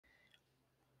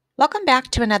Welcome back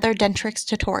to another Dentrix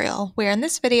tutorial, where in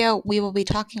this video we will be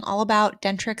talking all about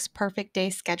Dentrix Perfect Day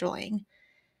Scheduling.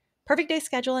 Perfect Day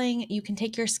Scheduling, you can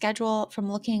take your schedule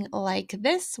from looking like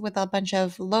this with a bunch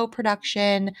of low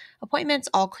production appointments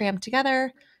all crammed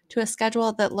together to a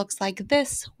schedule that looks like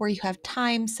this, where you have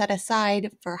time set aside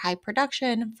for high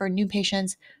production, for new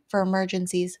patients, for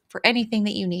emergencies, for anything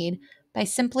that you need by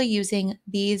simply using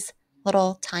these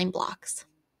little time blocks.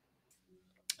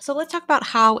 So let's talk about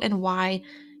how and why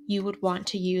you would want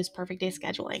to use perfect day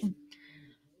scheduling.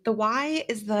 The why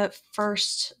is the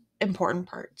first important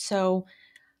part. So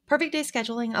perfect day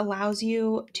scheduling allows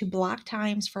you to block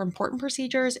times for important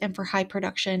procedures and for high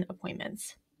production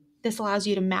appointments. This allows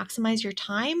you to maximize your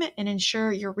time and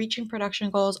ensure you're reaching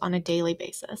production goals on a daily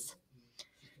basis.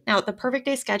 Now, the perfect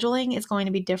day scheduling is going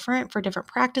to be different for different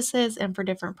practices and for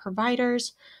different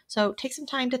providers. So take some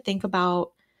time to think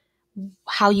about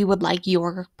how you would like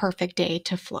your perfect day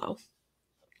to flow.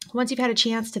 Once you've had a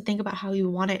chance to think about how you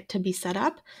want it to be set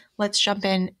up, let's jump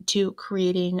into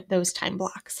creating those time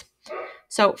blocks.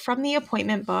 So from the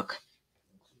appointment book,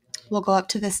 we'll go up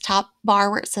to this top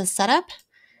bar where it says setup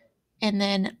and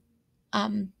then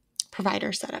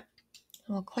provider setup.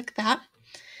 We'll click that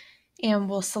and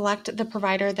we'll select the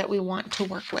provider that we want to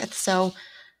work with. So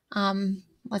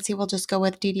let's see, we'll just go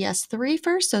with DDS3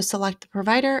 first. So select the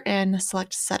provider and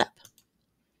select setup.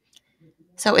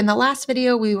 So in the last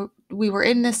video, we were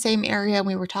in the same area and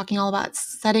we were talking all about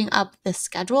setting up the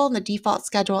schedule, the default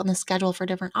schedule and the schedule for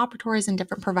different operatories and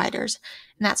different providers.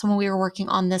 And that's when we were working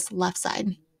on this left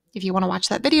side. If you want to watch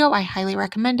that video, I highly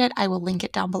recommend it. I will link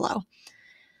it down below.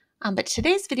 But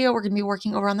today's video, we're going to be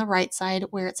working over on the right side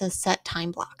where it says set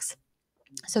time blocks.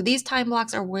 So these time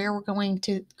blocks are where we're going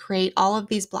to create all of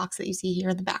these blocks that you see here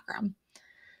in the background.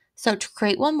 So to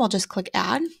create one, we'll just click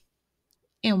add.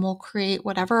 And we'll create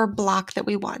whatever block that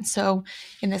we want. So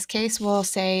in this case, we'll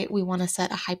say we want to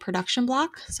set a high production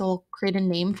block. So we'll create a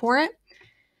name for it.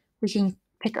 We can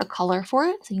pick a color for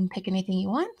it. So you can pick anything you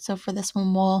want. So for this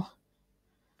one,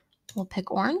 we'll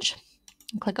pick orange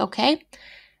and click OK.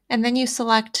 And then you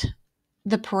select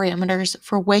the parameters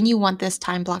for when you want this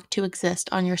time block to exist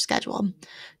on your schedule.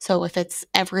 So if it's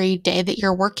every day that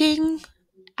you're working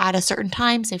at a certain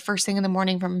time, say first thing in the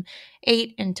morning from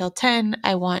 8 until 10,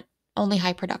 I want only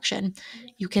high production.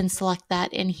 You can select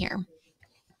that in here.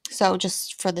 So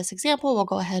just for this example, we'll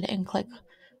go ahead and click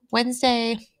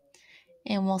Wednesday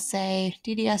and we'll say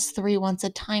DDS3 wants a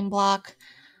time block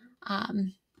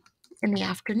in the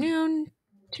afternoon,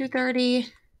 2:30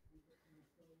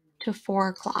 to 4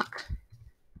 o'clock.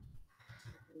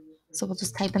 So we'll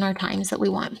just type in our times that we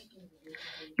want.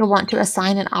 You'll want to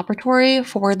assign an operatory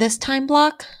for this time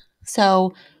block.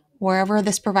 So wherever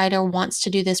this provider wants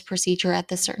to do this procedure at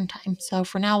this certain time. So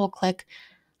for now, we'll click,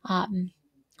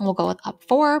 we'll go with up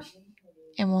 4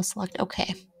 and we'll select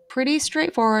OK. Pretty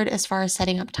straightforward as far as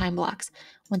setting up time blocks.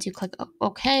 Once you click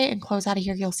OK and close out of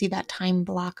here, you'll see that time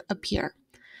block appear.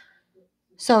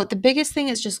 So the biggest thing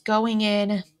is just going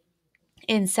in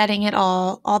and setting it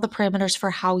all the parameters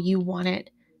for how you want it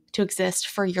to exist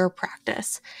for your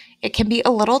practice. It can be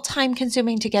a little time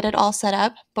consuming to get it all set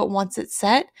up, but once it's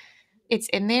set, it's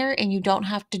in there and you don't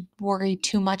have to worry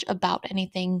too much about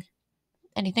anything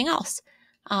else.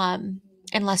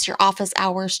 Unless your office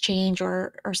hours change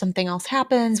or something else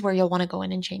happens where you'll want to go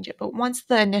in and change it. But once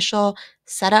the initial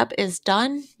setup is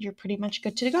done, you're pretty much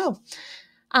good to go.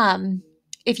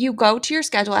 If you go to your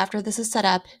schedule after this is set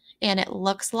up and it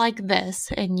looks like this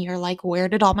and you're like, where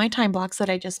did all my time blocks that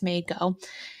I just made go?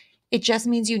 It just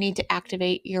means you need to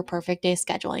activate your perfect day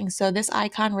scheduling. So this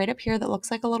icon right up here that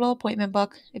looks like a little appointment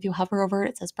book, if you hover over it,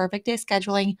 it says perfect day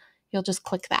scheduling. You'll just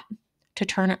click that to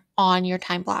turn on your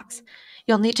time blocks.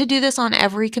 You'll need to do this on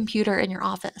every computer in your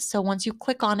office. So once you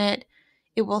click on it,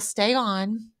 it will stay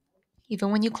on. Even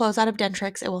when you close out of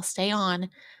Dentrix, it will stay on,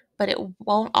 but it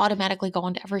won't automatically go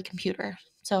onto every computer.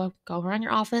 So go around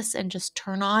your office and just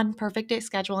turn on perfect day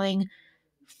scheduling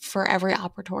for every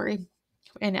operatory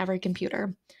in every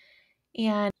computer.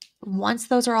 And once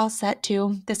those are all set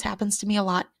too, this happens to me a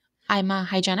lot. I'm a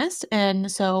hygienist,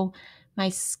 and so my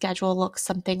schedule looks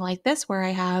something like this, where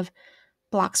I have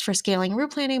blocks for scaling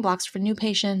route planning, blocks for new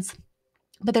patients.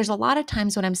 But there's a lot of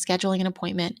times when I'm scheduling an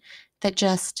appointment that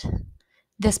just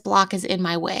this block is in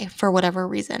my way for whatever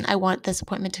reason. I want this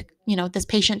appointment to, this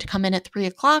patient to come in at 3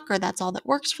 o'clock, or that's all that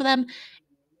works for them.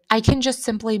 I can just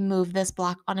simply move this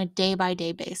block on a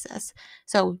day-by-day basis.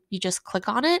 So you just click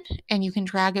on it and you can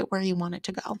drag it where you want it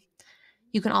to go.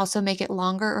 You can also make it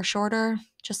longer or shorter,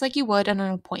 just like you would in an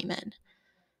appointment.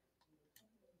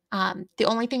 The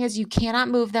only thing is you cannot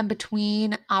move them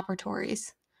between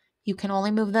operatories. You can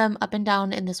only move them up and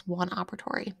down in this one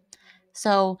operatory.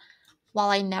 So while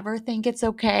I never think it's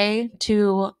okay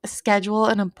to schedule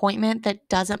an appointment that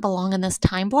doesn't belong in this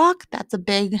time block, that's a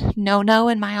big no-no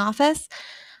in my office.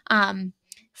 Um,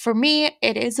 for me,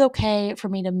 it is okay for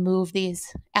me to move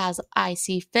these as I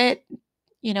see fit,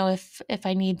 if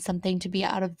I need something to be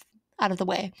out of the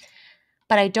way.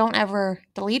 But I don't ever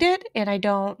delete it, and I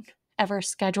don't ever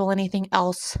schedule anything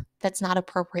else that's not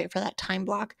appropriate for that time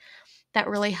block. That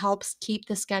really helps keep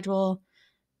the schedule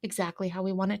exactly how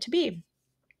we want it to be.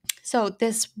 So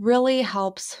this really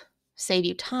helps save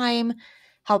you time,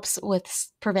 helps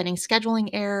with preventing scheduling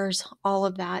errors, all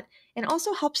of that, and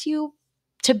also helps you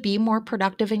to be more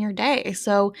productive in your day.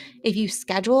 So if you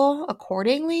schedule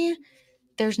accordingly,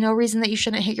 there's no reason that you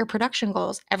shouldn't hit your production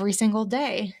goals every single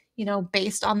day.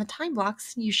 Based on the time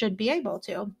blocks, you should be able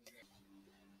to.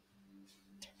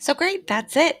 So great,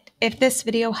 that's it. If this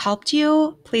video helped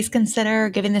you, please consider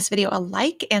giving this video a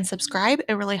like and subscribe.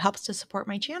 It really helps to support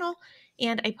my channel.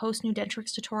 And I post new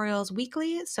Dentrix tutorials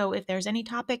weekly. So if there's any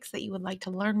topics that you would like to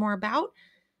learn more about,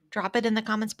 drop it in the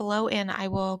comments below and I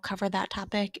will cover that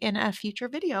topic in a future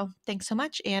video. Thanks so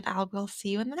much, and I will see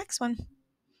you in the next one.